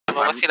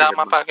Vamos sila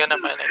mapake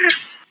naman eh.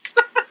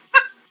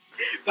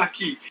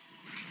 Zaki,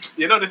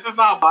 you know, this is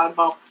not a bad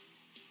map.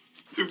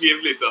 2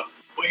 games later.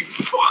 Boy,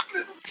 fuck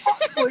this.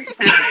 Boy.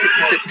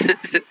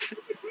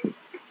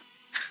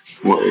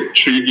 What,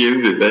 3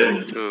 games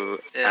later? 2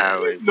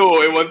 hours.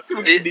 No, it was 2.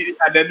 And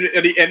then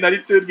at the end of the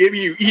 3rd game,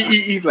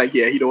 he's like,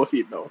 yeah, he don't see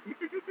it now.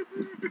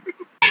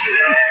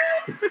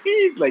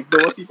 He's like,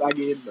 don't see it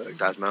again. No.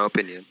 That's my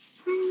opinion.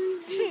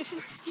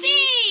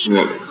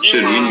 Yeah,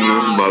 should we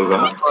move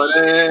Bazaar?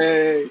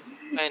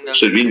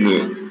 Should we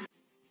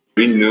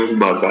move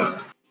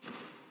Bazaar?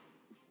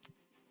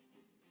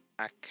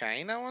 I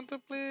kinda want to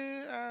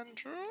play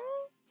Andrew,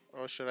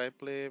 or should I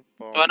play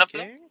Bomb Wanna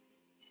King?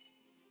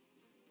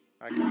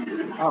 Have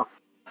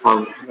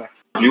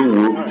you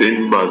worked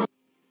in Bazaar?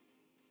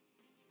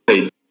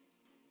 Hey,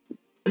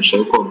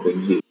 shall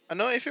compensate. I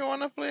know if you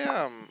wanna play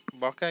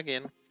Buck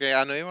again. Okay,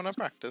 I know you wanna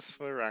practice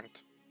for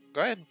ranked. Go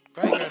ahead.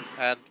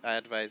 I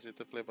advise you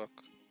to play Buck.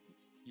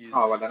 Use...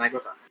 Oh, well then I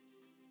got that.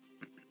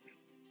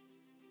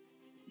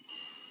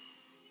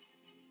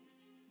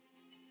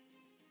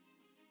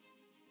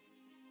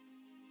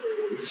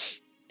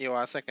 You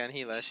want a second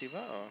healer, Shiva?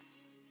 Or?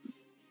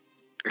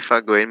 If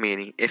you're going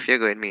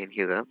main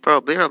healer,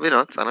 probably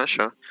not. I'm not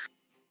sure.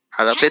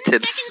 I'll play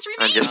tips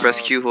and just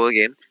press Q whole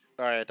game.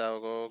 Alright, I'll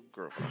go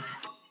Grover.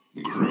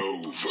 Yeah,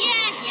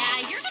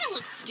 you're gonna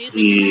look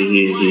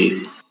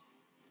stupid.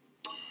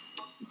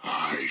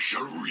 I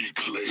shall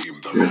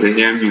reclaim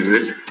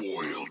the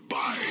spoiled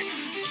by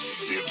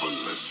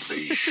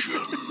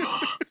civilization.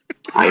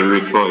 I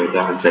wait for it to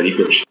answer the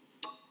question.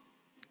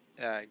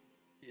 Yeah,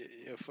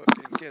 you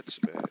fucking kids,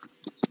 man.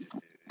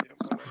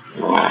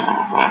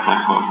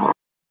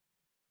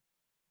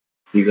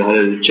 You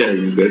gotta check,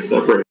 you gotta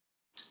stop right.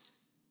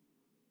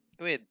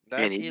 Wait,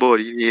 that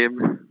anybody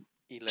name?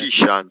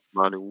 Tishan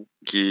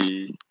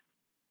Manuki.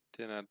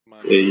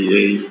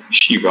 Hey,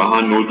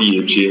 Shiva, no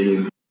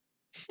DHA.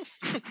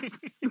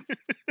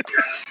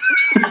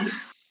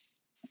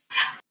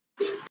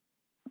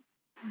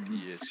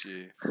 DHA.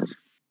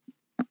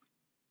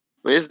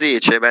 Where's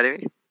DHA, by the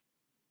way?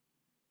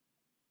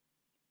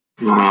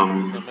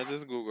 Let me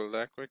just Google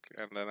that quick,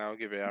 and then I'll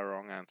give you a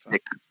wrong answer.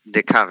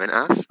 They carving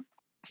us.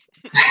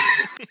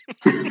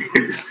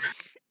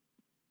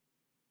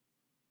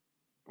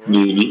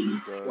 Maybe.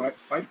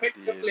 Why pick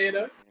the play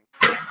though?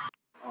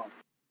 Oh.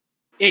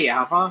 Hey, I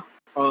have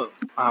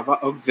a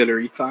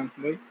auxiliary tank,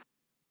 boy.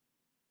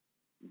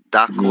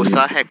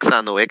 Dacosa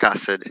hexanoic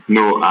acid.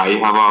 No, I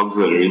have an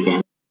auxiliary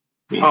tank.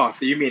 Oh,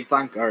 so you mean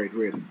tank? Alright,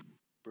 wait.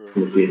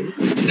 Okay.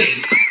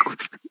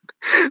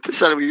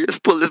 Shall we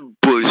just pull this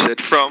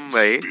bullshit from,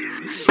 right?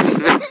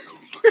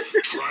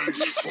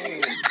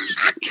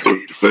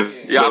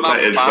 Yeah, I'm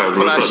a bank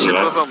full of shit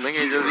or something.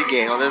 You just be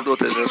getting all these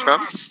notices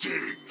from.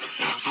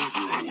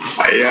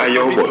 Yeah,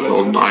 yo, but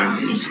no man.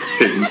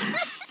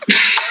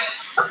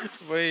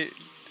 Wait.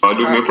 I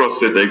do my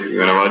prosthetic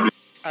whenever I do.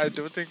 I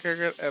don't think I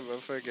could ever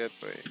forget,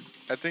 boy.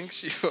 I think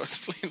she was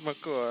playing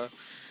Makoa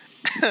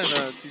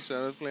and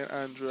Tisha was playing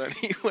Andrew, and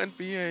he went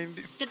behind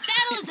it. The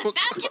battle is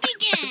about to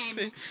begin.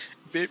 Say,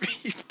 baby,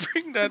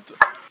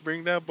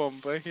 bring that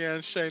bumper here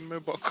and shine my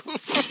buckle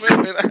for me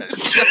when I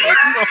shine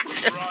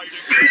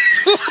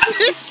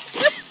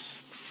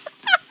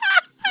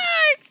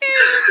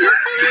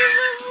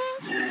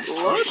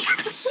What?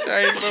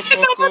 Shine my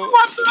buckle.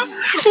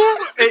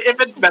 If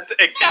it's better,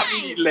 it can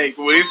be like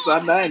worse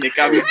than that, and it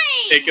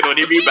can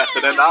only be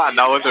better than that, and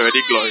that was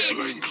already glorious.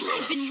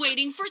 I've been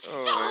waiting for so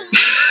long.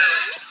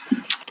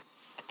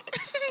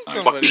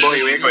 Boy,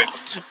 where you going?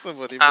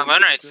 I'm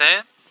on right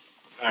side.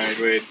 Alright,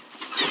 wait.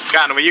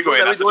 Gan, where you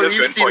going? That's That's a leave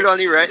good Steve point. on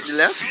the right, the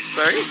left,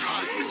 sorry.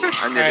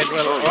 Alright,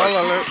 well,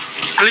 all alert.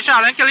 Kill the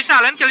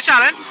challenge.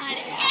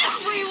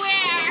 Everywhere.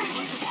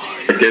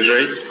 Okay,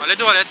 right? Only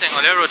do all your thing.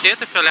 Only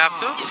rotate if you have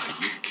to.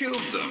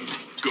 Killed them.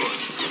 Good.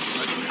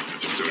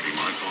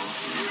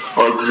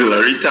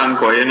 Auxiliary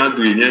tank, why you not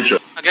doing your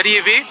job? I get the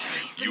EV.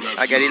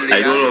 I get it.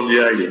 I don't love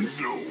you again.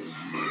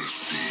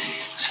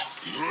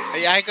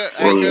 Yeah, I could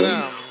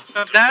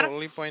There.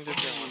 only point it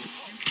down.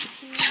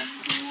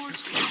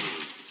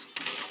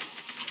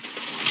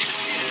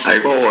 I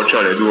go watch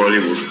how they do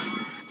Hollywood.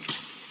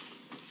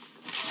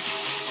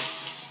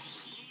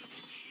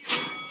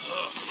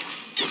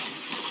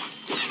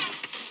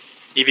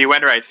 If you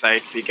went right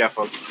side, be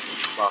careful.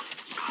 Wow.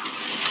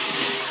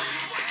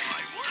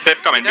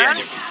 Pip coming behind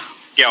you.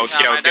 Get out,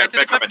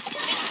 Pip coming.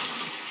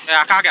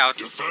 Yeah, I can't get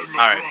out.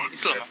 Alright.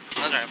 It's slow.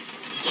 That's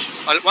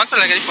right. Once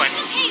I get this point.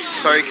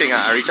 Sorry, King,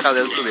 I reached a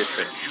little too late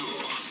for it.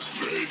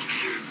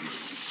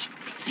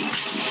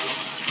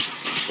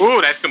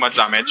 Ooh, that's too much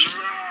damage.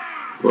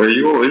 Well,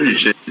 you always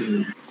reaching.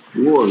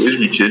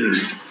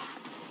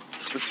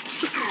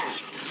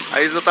 I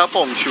is not a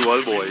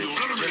punctual boy.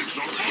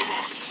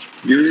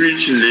 You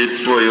reach late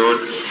for your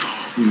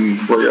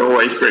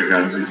wife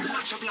pregnancy.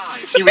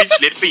 He reached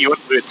late for your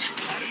birth.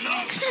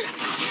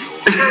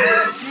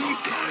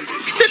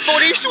 The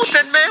body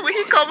shooting man, where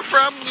he come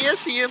from? Me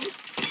see him.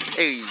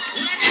 Hey,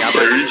 I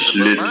reach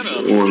late.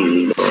 Oh,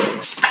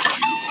 Lord.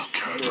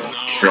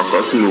 Rock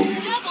us low.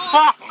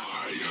 Fuck!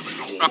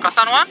 Ruckus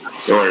on one?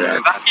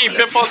 Alright. That keep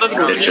people the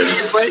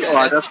way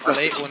or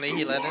just Only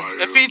he let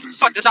it. If he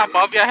put it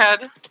above your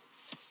head,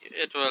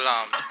 it will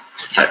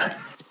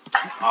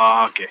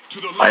okay.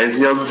 I is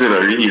the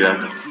auxiliary healer.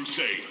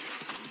 so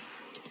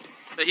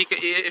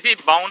if he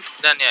bounce,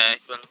 then yeah,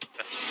 it will.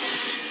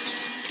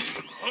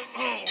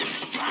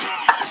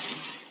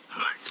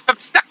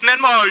 Stop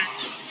stacking more.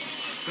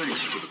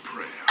 Thanks for the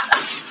prayer.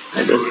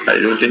 I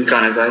don't think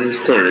Canada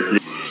historically.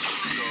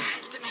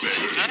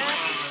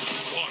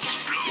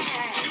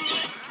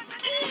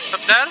 Up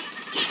there?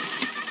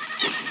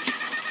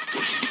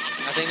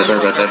 I think the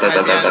focus might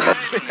be on him.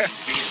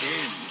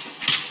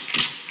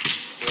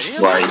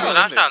 Why?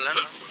 Not challenge.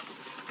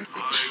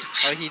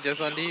 Oh, he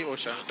just on the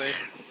ocean side.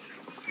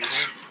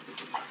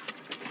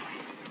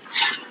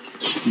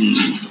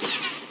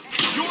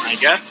 I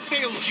guess.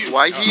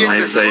 Why he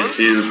My side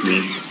feels me.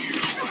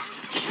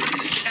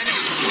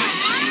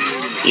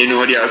 You know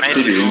what you have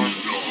to do?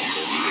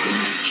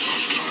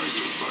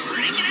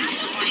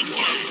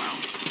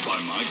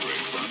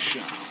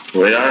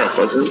 Where are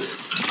opposites?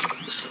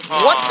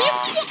 What the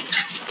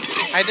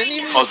fuck? I didn't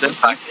even Oh, notice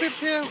that's this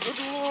prepare. Good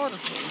lord.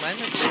 My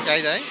mistake,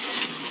 I die.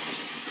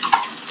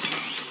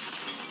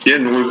 You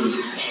knows.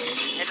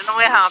 I don't know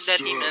where half their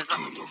team is. I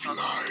don't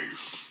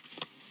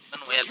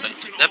know where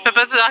the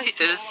Peppers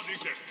is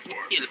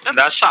heal.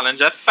 That challenge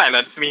just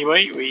silenced me,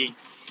 we.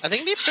 I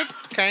think the pip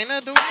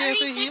kinda don't care 30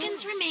 to heal.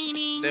 seconds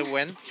remaining. They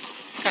went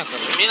I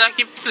catalyst. mean, I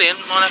keep playing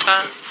more like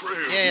a.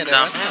 Yeah, they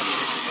Damn. went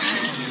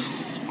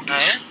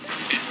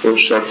catalyst.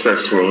 Push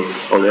successful.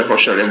 Oh, they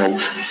push them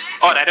out.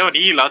 Oh, they don't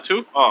heal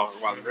too? Oh,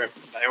 well, rip.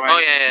 Oh,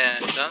 yeah.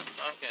 Done?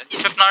 Okay.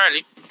 Pep not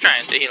really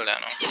trying to heal that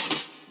now.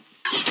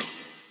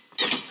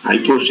 I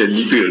push the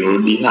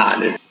people the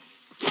hardest.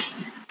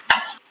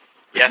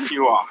 Yes,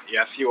 you are.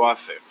 Yes, you are,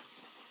 sir.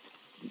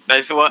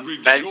 That's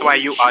why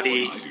you are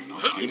the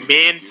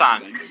main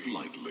tank,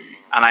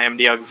 and I am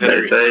the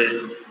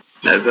auxiliary.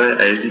 That's why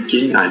I see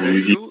King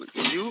and you.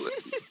 You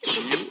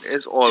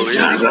is always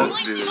Yeah, the Point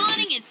auxiliary.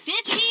 spawning in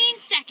 15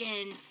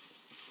 seconds.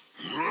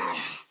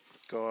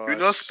 Gosh, You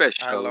know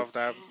special. I love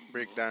that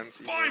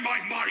breakdance. By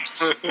my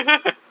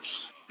might.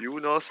 You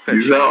know These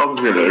special. are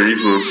auxiliary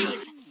bro.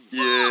 5,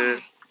 Yeah.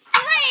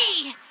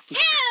 3,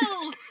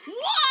 2,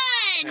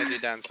 1. I do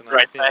dancing. on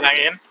Right the side field.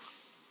 again.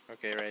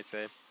 Okay, right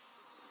side.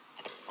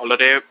 Although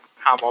they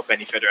have more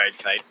benefit right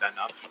side than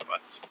us,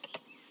 but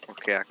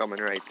Okay, I come on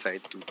the right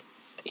side too.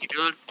 If you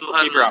do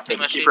keep rapping,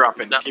 keep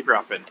rapping, keep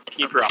rapping,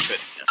 keep rapping.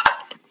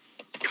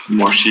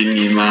 Machine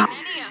Nima.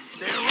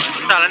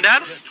 Challenge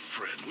that?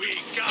 We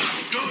got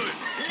him good.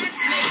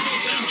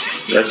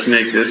 Let's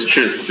make this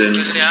Tristan.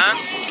 Yeah.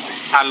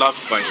 I love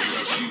boy.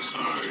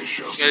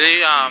 Get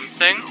the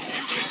thing.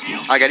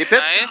 I get the pip.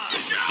 Nice.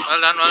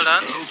 Well done, well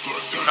done.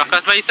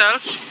 Ruckus by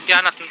yourself.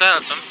 Yeah, nothing to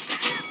help him.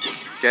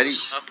 Get it.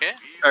 Okay.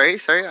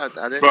 Sorry. I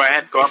didn't. Go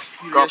ahead, go up,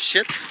 go Yeah, up.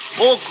 shit.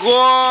 Oh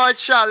god,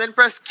 Charlene,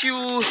 press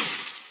Q.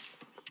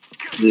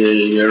 Yeah,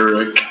 you're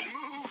right.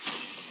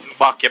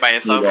 Back you by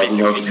yourself,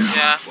 basically.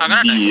 Yeah, I'm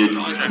gonna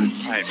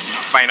die. Right.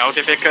 Find out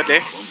if you could,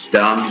 eh?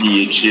 Damn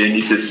DH in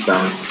the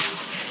system.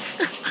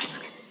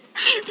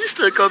 You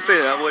still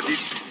compare about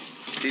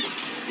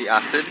the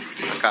acid.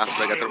 I can't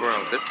forget to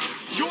pronounce it.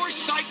 Your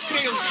sight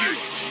fails you.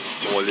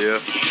 All your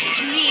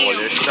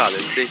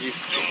Charlene say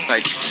he's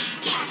like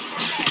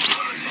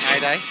I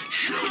die.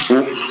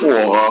 Oh,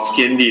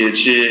 fucking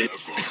DH.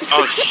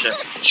 Oh shit.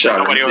 Sharon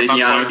Nobody was say on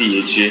he and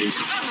point.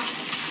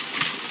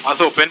 DH. I was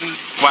hoping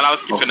while I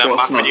was keeping them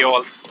course back with the not.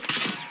 ult.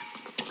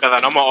 Because I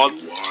know my ult,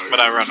 but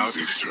I run out.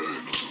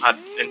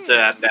 Into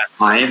that.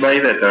 I ain't by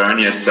veteran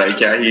yet, so I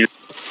can't heal.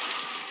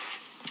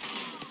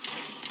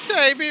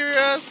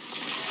 Tiberius.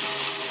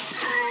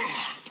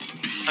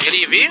 I get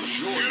EV.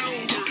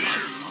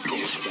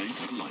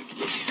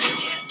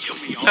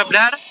 Pep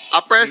that. I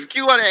press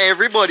Q on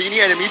everybody in the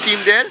enemy team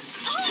dead.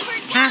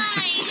 Overtime.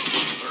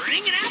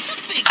 Bringing out the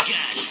big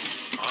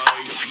guns.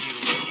 I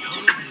feel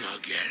young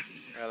again.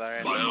 Well,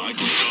 alright. By my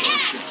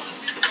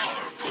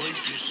our point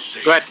is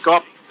safe. Go ahead, go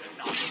up.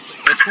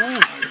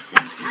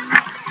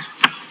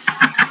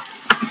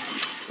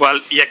 Well,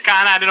 you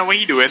can't, I don't know what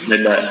you're doing.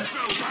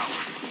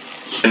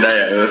 And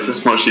this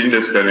is machine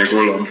disconnect.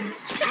 Hold on.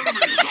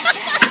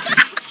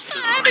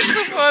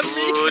 On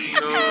me.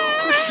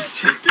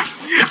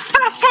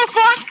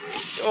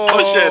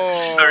 Oh shit.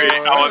 Sorry,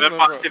 I wasn't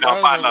fucking up.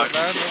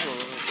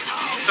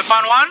 The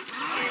fun one?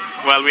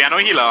 Well, we are no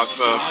healer,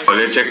 so. Oh,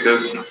 let's check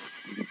this.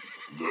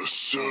 The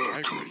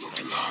circle of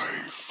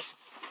life.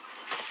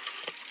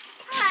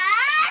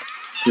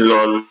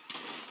 Lol.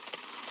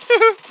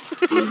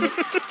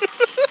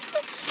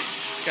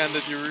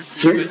 Candid, you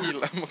refuse to heal.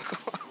 I'm a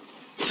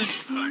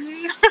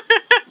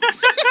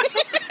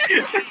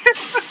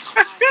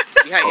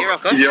Yeah, here I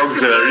come. The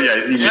auxiliary,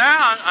 I think.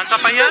 Yeah, on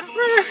top of here.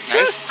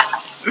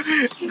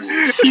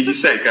 He's the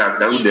side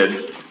character who dead.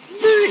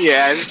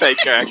 Yeah, it's like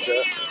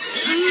character.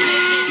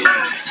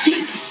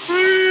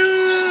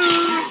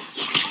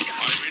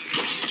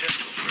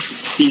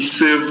 He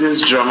served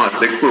his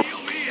dramatic pro.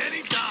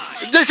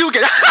 Just you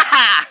get.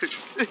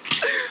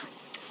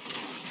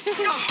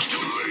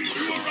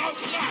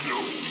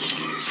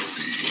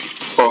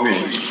 For me.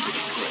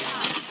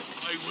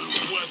 I will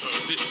weather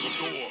this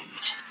storm.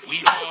 We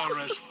are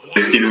as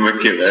one. Still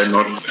McKiller,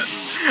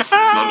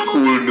 not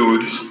cool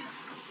dudes.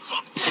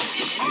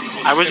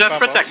 I was just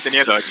Papa. protecting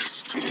you,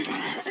 Dutch.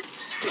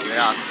 They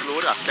are slow,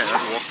 that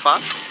cannot walk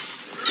fast.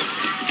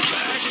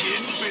 Back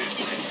in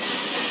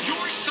business.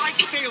 Your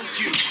sight fails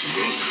you.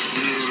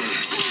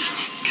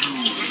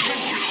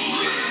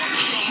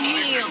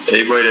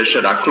 Hey boy, they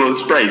should have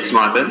close price,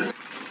 Martin.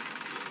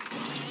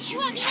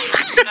 You actually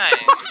won.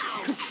 Nice.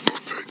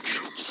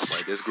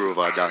 Why this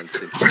Grover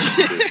dancing?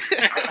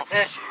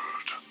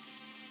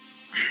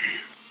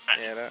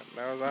 Yeah, that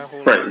was a whole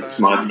lot Right, of,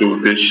 smart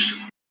dutish.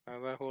 that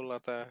was a whole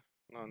lot of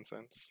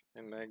nonsense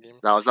in that game.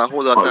 That was a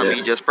whole lot Oh, of yeah.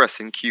 me just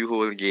pressing Q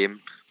whole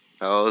game.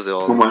 That was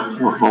How all.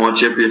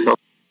 much you pay for?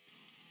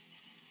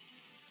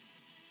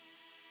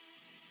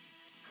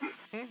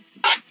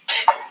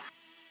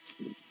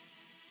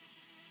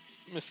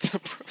 Mr.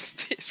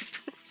 Prostate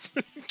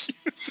Frozen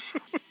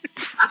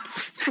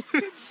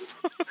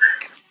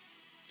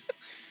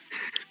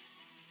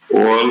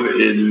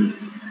All in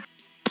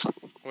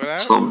What happened?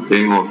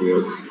 something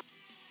obvious.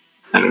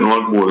 I don't know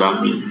what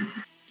Bola mean.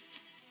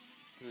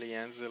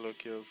 Leanne Zillow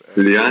kills.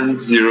 Leon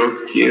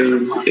 0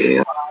 kills.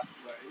 Yeah.